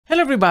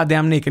Hello everybody,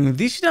 I'm Nick, and in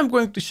this video I'm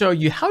going to show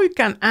you how you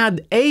can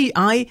add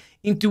AI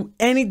into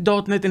any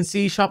 .NET and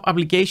C#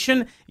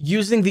 application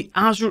using the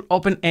Azure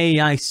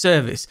OpenAI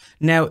service.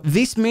 Now,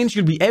 this means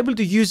you'll be able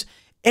to use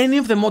any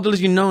of the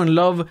models you know and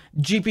love,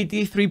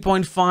 GPT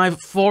 3.5,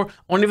 4,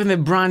 or even the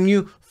brand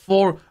new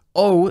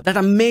 4.0, that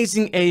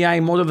amazing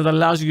AI model that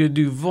allows you to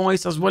do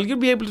voice as well. You'll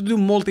be able to do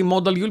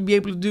multimodal, you'll be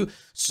able to do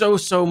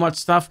so much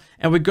stuff,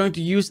 and we're going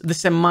to use the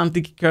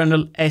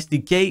SemanticKernel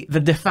SDK,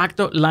 the de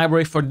facto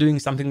library for doing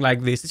something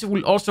like this. This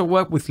will also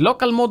work with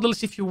local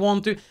models if you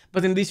want to,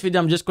 but in this video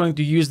I'm just going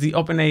to use the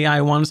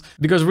OpenAI ones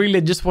because really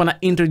I just want to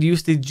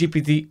introduce the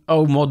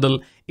GPT-0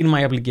 model in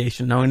my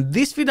application. Now in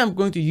this video I'm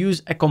going to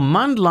use a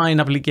command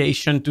line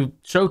application to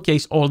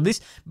showcase all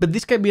this, but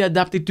this can be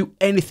adapted to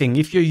anything.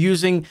 If you're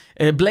using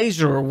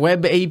Blazor,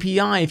 Web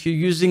API, if you're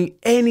using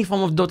any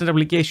form of .NET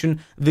application,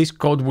 this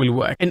code will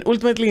work. And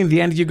ultimately in the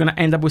end you're going to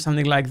end up with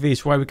something like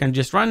this, where we can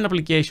just run an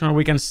application, or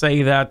we can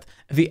say that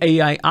the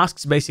AI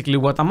asks basically,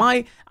 what am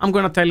I? I'm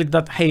going to tell it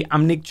that, hey,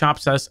 I'm Nick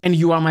Chapsas and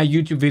you are my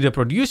YouTube video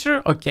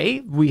producer.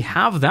 Okay, we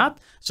have that.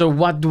 So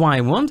what do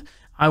I want?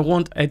 I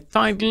want a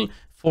title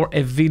for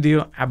a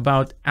video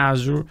about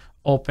Azure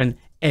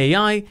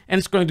OpenAI, and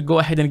it's going to go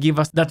ahead and give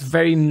us that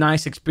very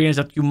nice experience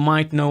that you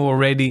might know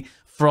already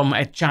from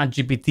a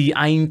ChatGPT.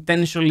 I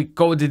intentionally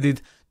coded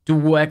it to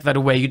work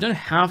that way. You don't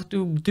have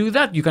to do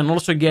that. You can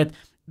also get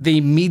the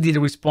immediate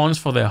response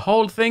for the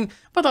whole thing,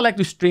 but I like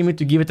to stream it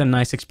to give it a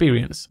nice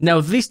experience.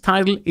 Now, this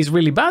title is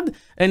really bad,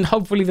 and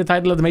hopefully the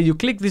title that made you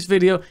click this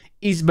video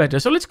is better.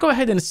 So let's go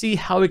ahead and see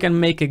how we can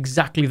make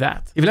exactly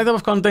that. If you like that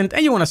type of content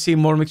and you want to see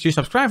more, make sure you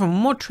subscribe for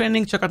more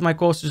training. Check out my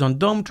courses on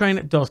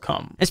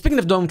dometrain.com. And speaking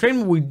of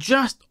Dometrain, we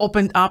just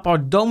opened up our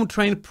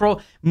Dometrain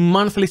Pro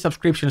monthly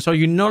subscription. So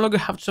you no longer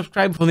have to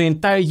subscribe for the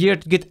entire year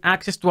to get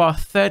access to our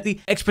 30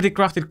 expertly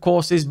crafted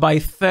courses by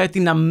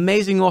 13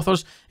 amazing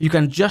authors. You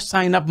can just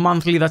sign up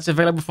monthly. That's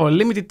available for a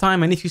limited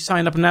time. And if you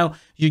sign up now,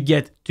 you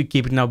get to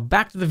keep it. Now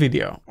back to the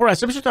video. All right,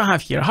 so what I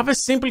have here, I have a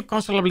simple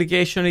console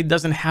application. It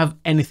doesn't have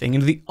anything.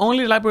 And the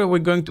only library we're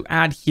going to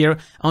add here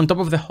on top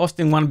of the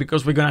hosting one,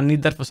 because we're going to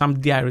need that for some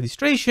DI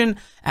registration,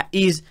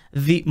 is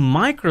the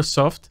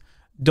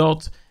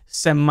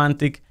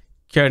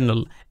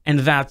Microsoft.SemanticKernel. And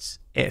that's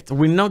it.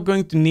 We're not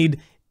going to need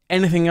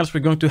anything else.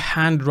 We're going to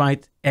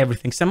handwrite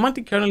everything.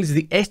 SemanticKernel is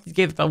the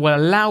SDK that will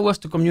allow us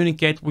to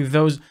communicate with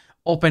those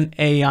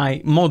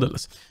OpenAI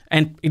models.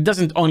 And it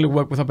doesn't only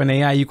work with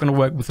OpenAI. You can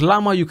work with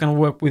Llama, you can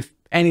work with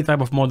any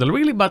type of model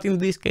really, but in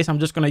this case I'm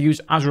just going to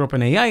use Azure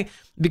OpenAI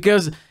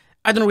because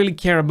I don't really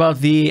care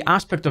about the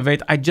aspect of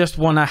it. I just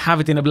want to have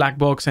it in a black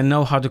box and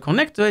know how to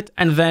connect to it,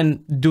 and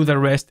then do the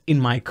rest in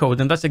my code.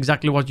 And that's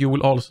exactly what you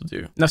will also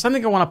do. Now,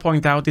 something I want to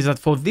point out is that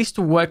for this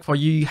to work for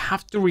you, you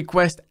have to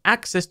request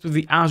access to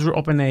the Azure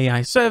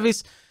OpenAI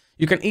service.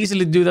 You can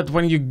easily do that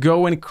when you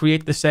go and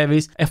create the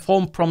service. A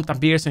form prompt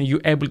appears and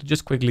you're able to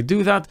just quickly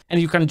do that.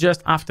 And you can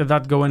just after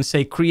that go and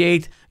say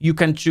create. You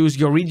can choose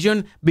your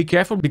region. Be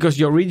careful because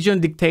your region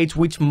dictates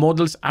which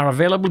models are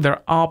available.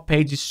 There are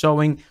pages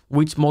showing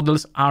which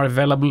models are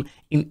available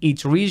in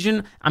each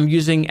region. I'm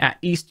using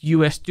East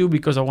US 2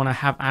 because I want to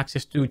have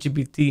access to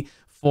GPT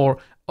 4.0.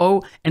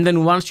 And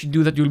then once you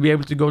do that, you'll be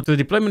able to go to the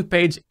deployment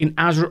page in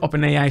Azure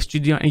OpenAI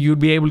Studio, and you'll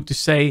be able to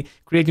say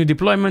create new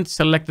deployment,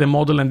 select the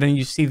model, and then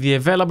you see the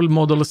available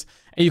models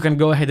and you can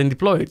go ahead and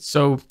deploy it.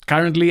 So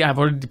currently I've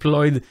already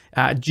deployed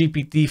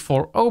GPT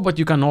 4.0, but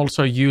you can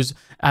also use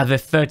the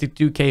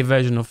 32K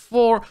version of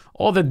 4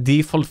 or the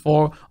default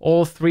 4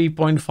 or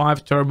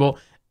 3.5 turbo,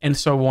 and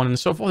so on and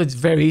so forth. It's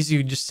very easy.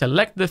 You just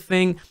select the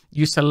thing,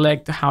 you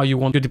select how you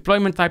want your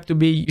deployment type to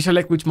be, you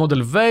select which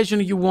model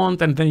version you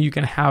want, and then you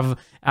can have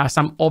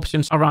some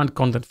options around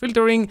content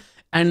filtering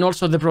and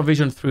also the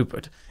provision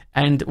throughput.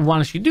 And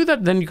once you do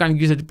that, then you can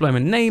use the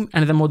deployment name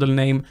and the model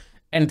name,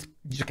 and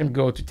you can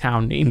go to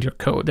town in your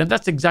code. And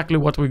that's exactly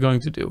what we're going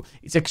to do.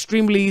 It's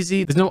extremely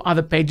easy. There's no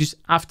other pages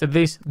after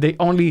this. The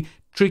only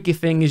tricky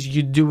thing is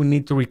you do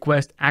need to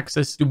request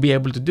access to be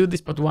able to do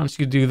this, but once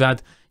you do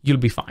that, you'll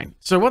be fine.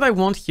 So what I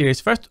want here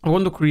is, first I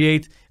want to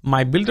create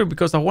my builder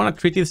because I want to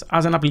treat this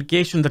as an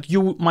application that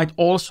you might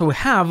also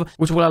have,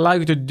 which will allow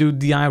you to do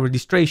DI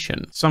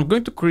registration. So I'm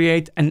going to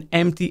create an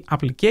empty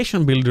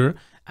application builder,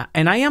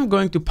 and I am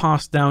going to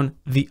pass down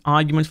the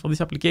arguments for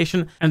this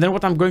application. And then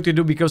what I'm going to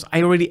do, because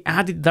I already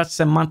added that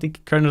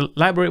SemanticKernel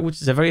library,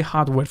 which is a very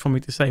hard word for me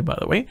to say, by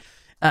the way,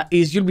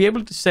 is you'll be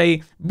able to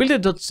say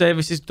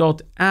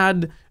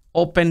builder.services.add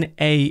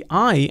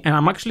OpenAI, and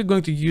I'm actually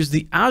going to use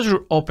the Azure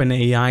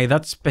OpenAI,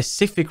 that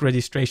specific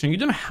registration. You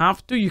don't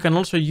have to. You can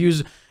also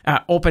use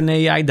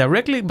OpenAI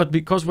directly, but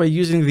because we're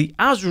using the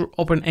Azure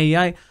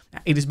OpenAI,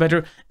 it is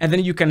better. And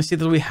then you can see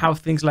that we have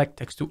things like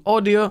text to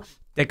audio,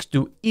 text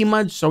to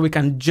image, so we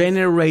can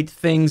generate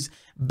things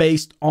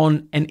based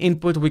on an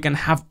input. We can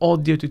have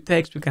audio to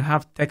text, we can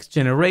have text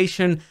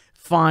generation,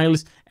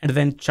 files, and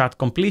then chat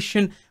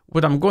completion.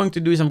 What I'm going to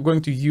do is I'm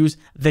going to use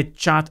the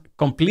chat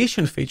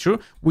completion feature,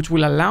 which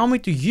will allow me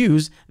to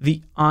use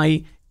the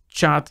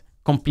iChat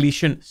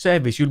completion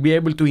service. You'll be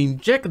able to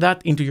inject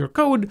that into your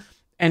code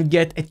and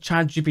get a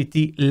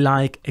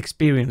ChatGPT-like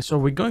experience. So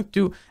we're going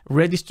to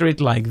register it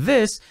like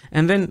this.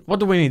 And then what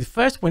do we need?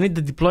 First, we need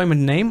the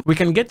deployment name. We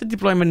can get the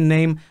deployment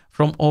name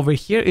from over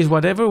here, is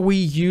whatever we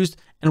used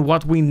and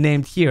what we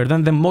named here.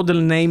 Then the model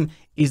name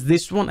is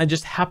this one. I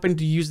just happen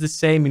to use the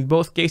same in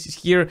both cases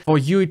here. For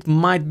you, it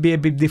might be a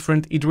bit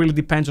different. It really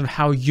depends on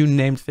how you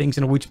named things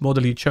and which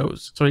model you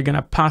chose. So you're going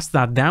to pass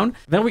that down.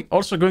 Then we're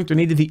also going to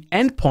need the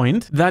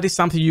endpoint. That is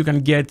something you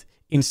can get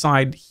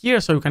inside here.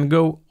 So you can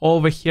go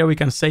over here. We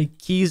can say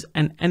keys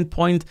and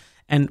endpoint,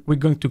 and we're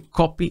going to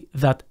copy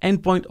that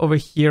endpoint over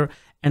here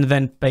and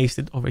then paste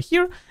it over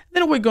here.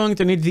 Then we're going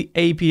to need the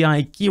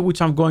API key,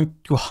 which I'm going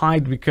to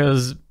hide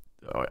because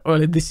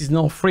well, this is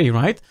not free,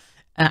 right?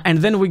 And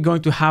then we're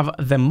going to have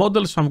the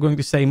model. So I'm going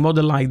to say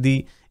model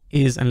ID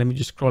is, and let me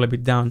just scroll a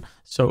bit down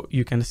so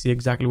you can see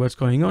exactly what's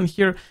going on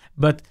here.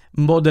 But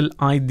model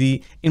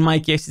ID, in my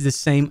case, is the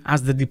same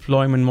as the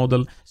deployment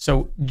model.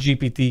 So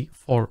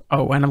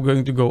GPT-4o, and I'm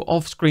going to go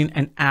off screen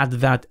and add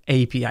that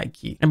API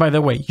key. And by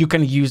the way, you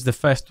can use the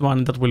first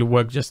one, that will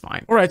work just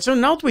fine. All right, so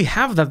now that we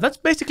have that, that's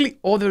basically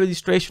all the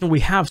registration we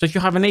have. So if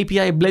you have an API,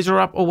 a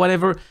Blazor app or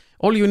whatever,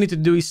 all you need to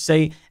do is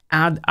say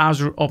add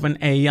Azure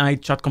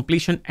OpenAI chat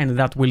completion, and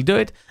that will do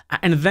it.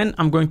 And then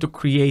I'm going to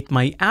create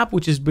my app,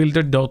 which is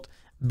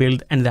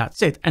builder.build, and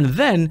that's it. And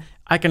then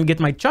I can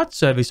get my chat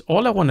service.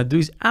 All I want to do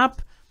is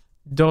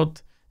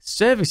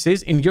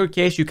app.services. In your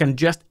case, you can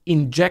just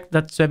inject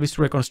that service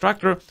through a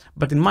constructor.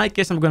 But in my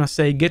case, I'm going to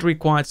say get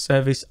required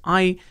service,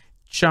 I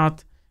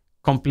chat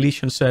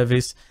completion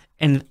service,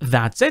 and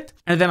that's it.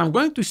 And then I'm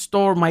going to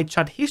store my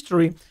chat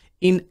history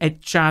in a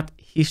chat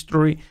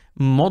history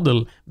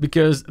model,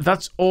 because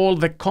that's all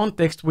the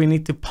context we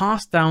need to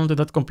pass down to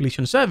that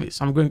completion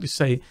service. I'm going to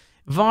say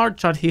var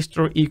chat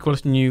history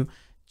equals new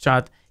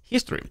chat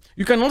history.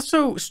 You can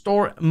also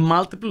store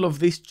multiple of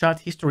these chat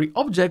history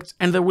objects,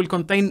 and they will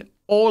contain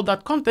all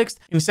that context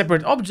in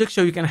separate objects.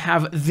 So you can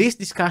have this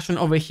discussion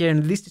over here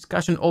and this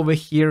discussion over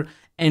here,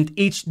 and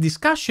each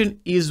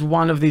discussion is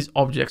one of these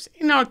objects.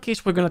 In our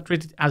case, we're going to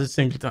treat it as a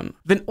singleton.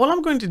 Then all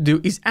I'm going to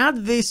do is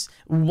add this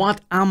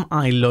what am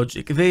I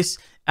logic. This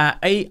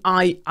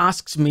AI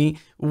asks me,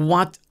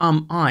 what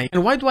am I?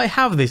 And why do I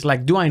have this?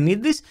 Like, do I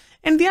need this?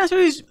 And the answer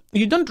is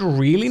you don't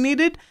really need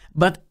it,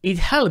 but it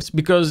helps,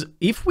 because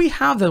if we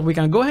have that, we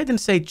can go ahead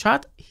and say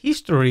chat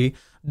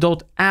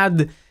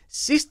history.add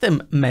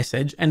system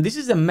message. And this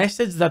is a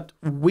message that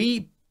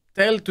we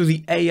tell to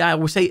the AI.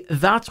 We say,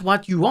 that's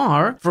what you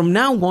are. From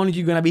now on,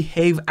 you're going to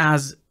behave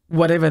as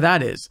whatever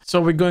that is.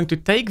 So we're going to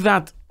take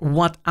that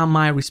what am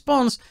I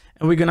response,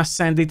 and we're going to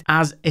send it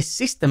as a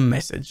system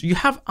message. You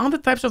have other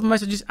types of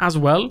messages as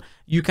well.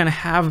 You can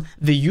have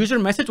the user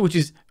message, which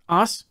is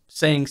us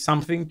saying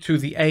something to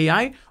the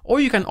AI, or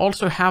you can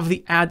also have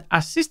the add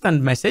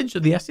assistant message.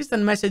 The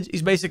assistant message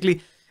is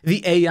basically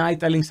the AI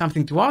telling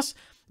something to us,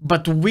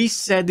 but we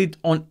said it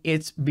on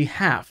its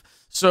behalf.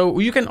 So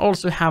you can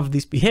also have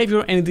this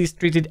behavior, and it is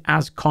treated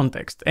as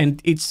context, and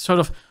it's sort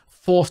of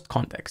forced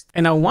context.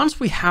 And now once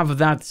we have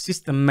that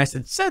system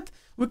message set,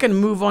 we can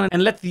move on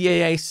and let the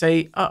AI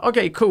say,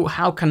 okay, cool,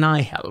 how can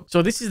I help?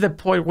 So this is the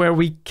point where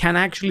we can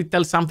actually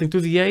tell something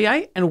to the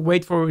AI and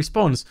wait for a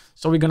response.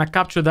 So we're going to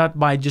capture that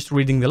by just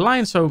reading the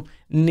line. So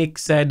Nick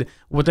said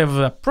whatever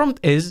the prompt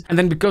is. And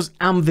then because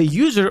I'm the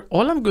user,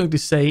 all I'm going to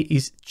say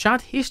is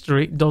chat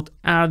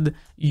history.add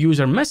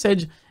user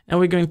message, and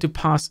we're going to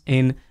pass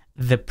in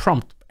the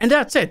prompt. And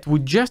that's it. We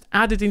just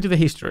add it into the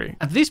history.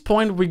 At this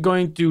point, we're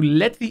going to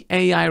let the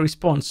AI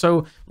respond.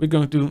 So we're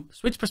going to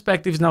switch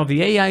perspectives. Now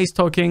the AI is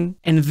talking,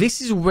 and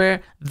this is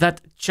where that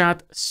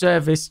chat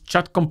service,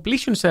 chat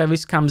completion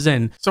service comes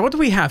in. So what do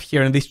we have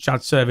here in this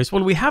chat service?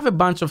 Well, we have a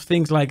bunch of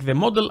things like the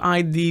model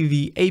ID,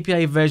 the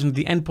API version,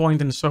 the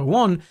endpoint, and so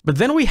on. But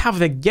then we have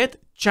the get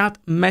chat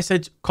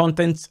message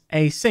contents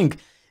async.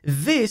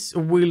 This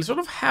will sort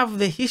of have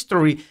the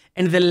history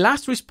and the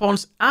last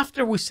response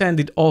after we send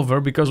it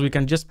over, because we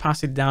can just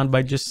pass it down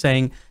by just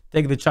saying,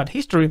 take the chat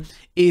history,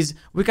 is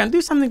we can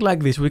do something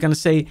like this. We can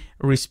say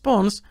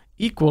response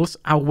equals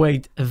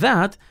await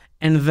that,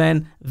 and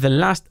then the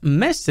last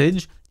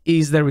message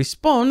is the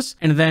response,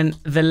 and then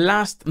the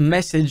last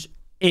message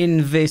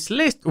in this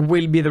list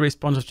will be the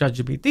response of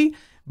ChatGPT.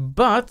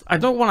 But I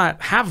don't want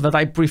to have that.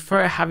 I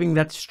prefer having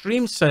that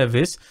stream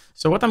service.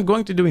 So what I'm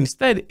going to do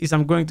instead is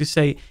I'm going to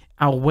say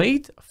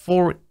await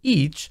for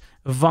each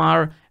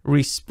var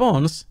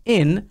response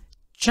in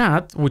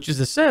chat, which is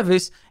the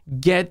service,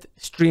 get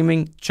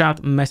streaming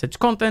chat message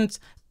contents,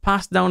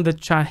 pass down the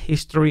chat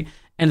history,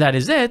 and that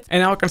is it.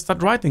 And now I can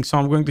start writing. So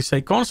I'm going to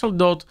say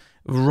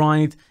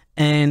console.write,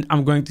 and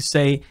I'm going to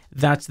say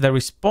that's the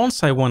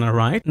response I want to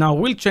write. Now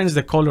we'll change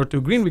the color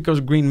to green, because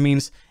green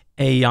means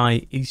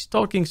AI is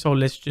talking. So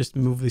let's just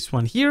move this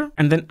one here.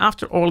 And then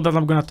after all that,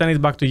 I'm going to turn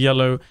it back to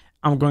yellow.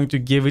 I'm going to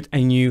give it a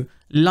new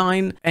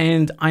line,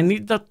 and I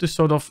need that to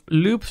sort of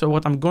loop. So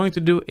what I'm going to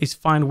do is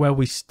find where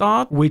we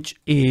start, which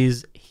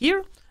is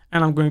here.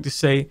 And I'm going to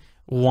say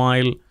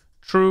while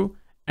true,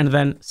 and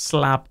then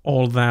slap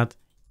all that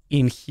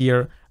in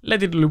here,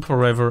 let it loop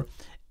forever.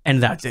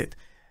 And that's it.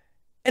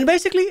 And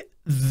basically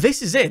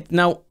this is it.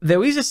 Now,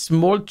 there is a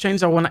small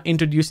change I want to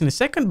introduce in a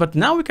second, but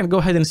now we can go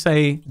ahead and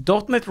say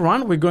 .NET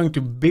Run. We're going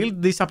to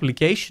build this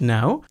application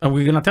now, and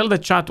we're going to tell the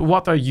chat,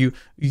 what are you?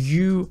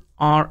 You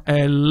are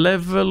a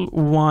level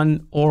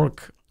 1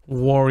 orc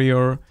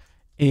warrior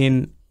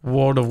in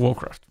World of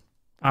Warcraft.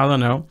 I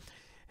don't know.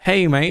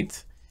 Hey,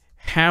 mate,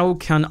 how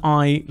can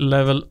I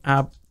level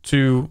up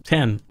to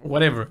 10?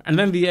 Whatever. And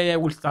then the AI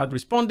will start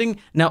responding.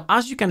 Now,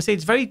 as you can see,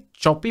 it's very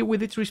choppy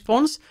with its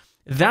response.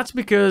 That's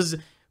because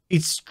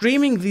it's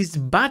streaming these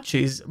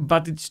batches,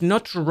 but it's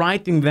not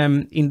writing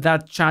them in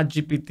that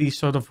ChatGPT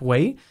sort of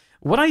way.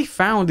 What I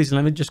found is,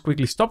 let me just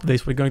quickly stop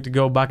this. We're going to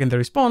go back in the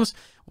response.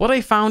 What I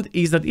found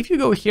is that if you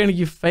go here and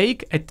you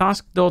fake a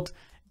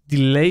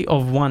task.delay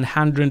of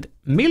 100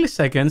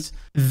 milliseconds,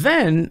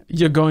 then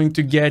you're going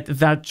to get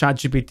that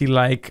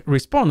ChatGPT-like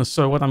response.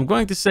 So what I'm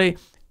going to say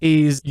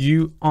is,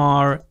 you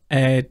are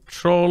a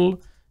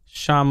troll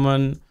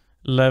shaman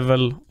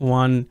level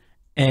 1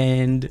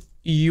 and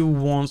you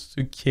want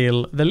to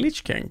kill the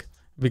Lich King,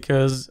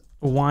 because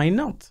why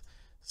not?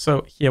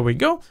 So here we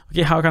go.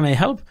 Okay, how can I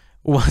help?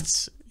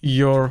 What's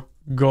your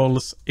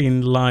goals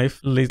in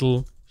life,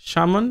 little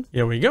shaman?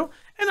 Here we go.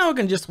 And now we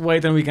can just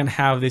wait and we can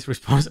have this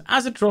response.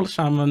 As a troll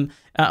shaman,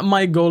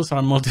 my goals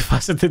are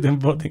multifaceted,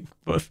 embodying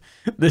both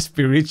the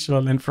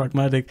spiritual and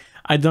pragmatic.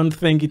 I don't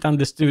think it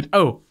understood,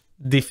 oh,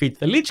 defeat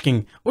the Lich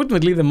King.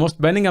 Ultimately, the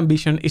most burning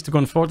ambition is to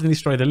confront and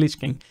destroy the Lich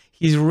King.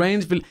 His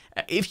range will...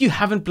 If you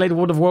haven't played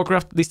World of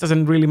Warcraft, this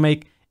doesn't really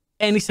make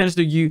any sense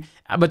to you,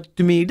 but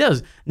to me it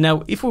does.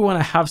 Now, if we want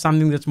to have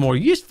something that's more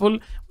useful,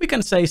 we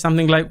can say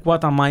something like,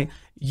 what am I?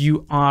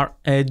 You are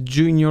a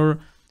junior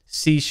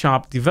C#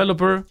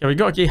 developer. Here we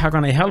go. Okay, how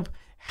can I help?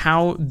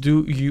 How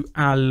do you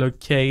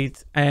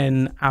allocate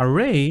an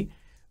array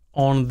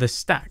on the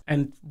stack?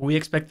 And we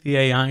expect the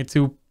AI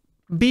to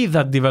be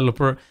that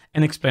developer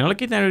and explain.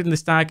 Allocating an array in the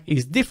stack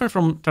is different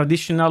from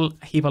traditional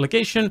heap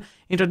allocation.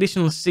 In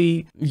traditional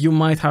C, you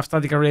might have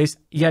static arrays,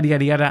 yada,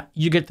 yada, yada.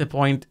 You get the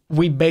point.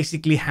 We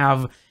basically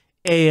have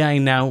AI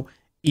now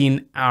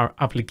in our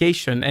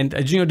application, and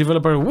a junior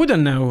developer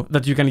wouldn't know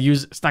that you can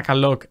use stack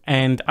alloc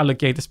and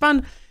allocate a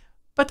span.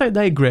 But I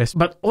digress.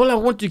 But all I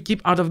want to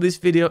keep out of this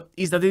video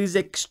is that it is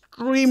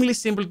extremely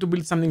simple to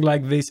build something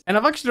like this. And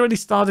I've actually already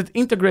started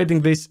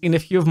integrating this in a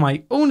few of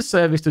my own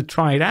services to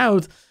try it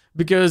out,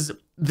 because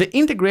the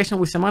integration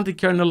with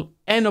SemanticKernel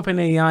and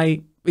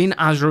OpenAI in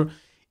Azure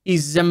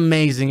is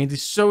amazing. It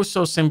is so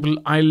simple.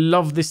 I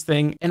love this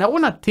thing, and I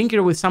want to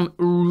tinker with some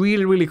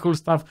really cool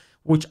stuff,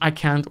 which I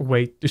can't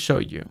wait to show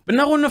you. But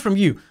now I want to know from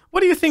you, what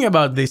do you think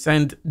about this?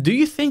 And do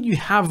you think you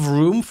have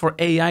room for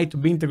AI to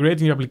be integrated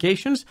in your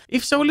applications?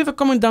 If so, leave a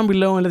comment down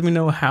below and let me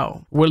know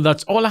how. Well,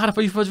 that's all I had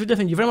for you for this video.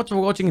 Thank you very much for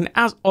watching, and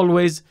as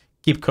always,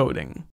 keep coding.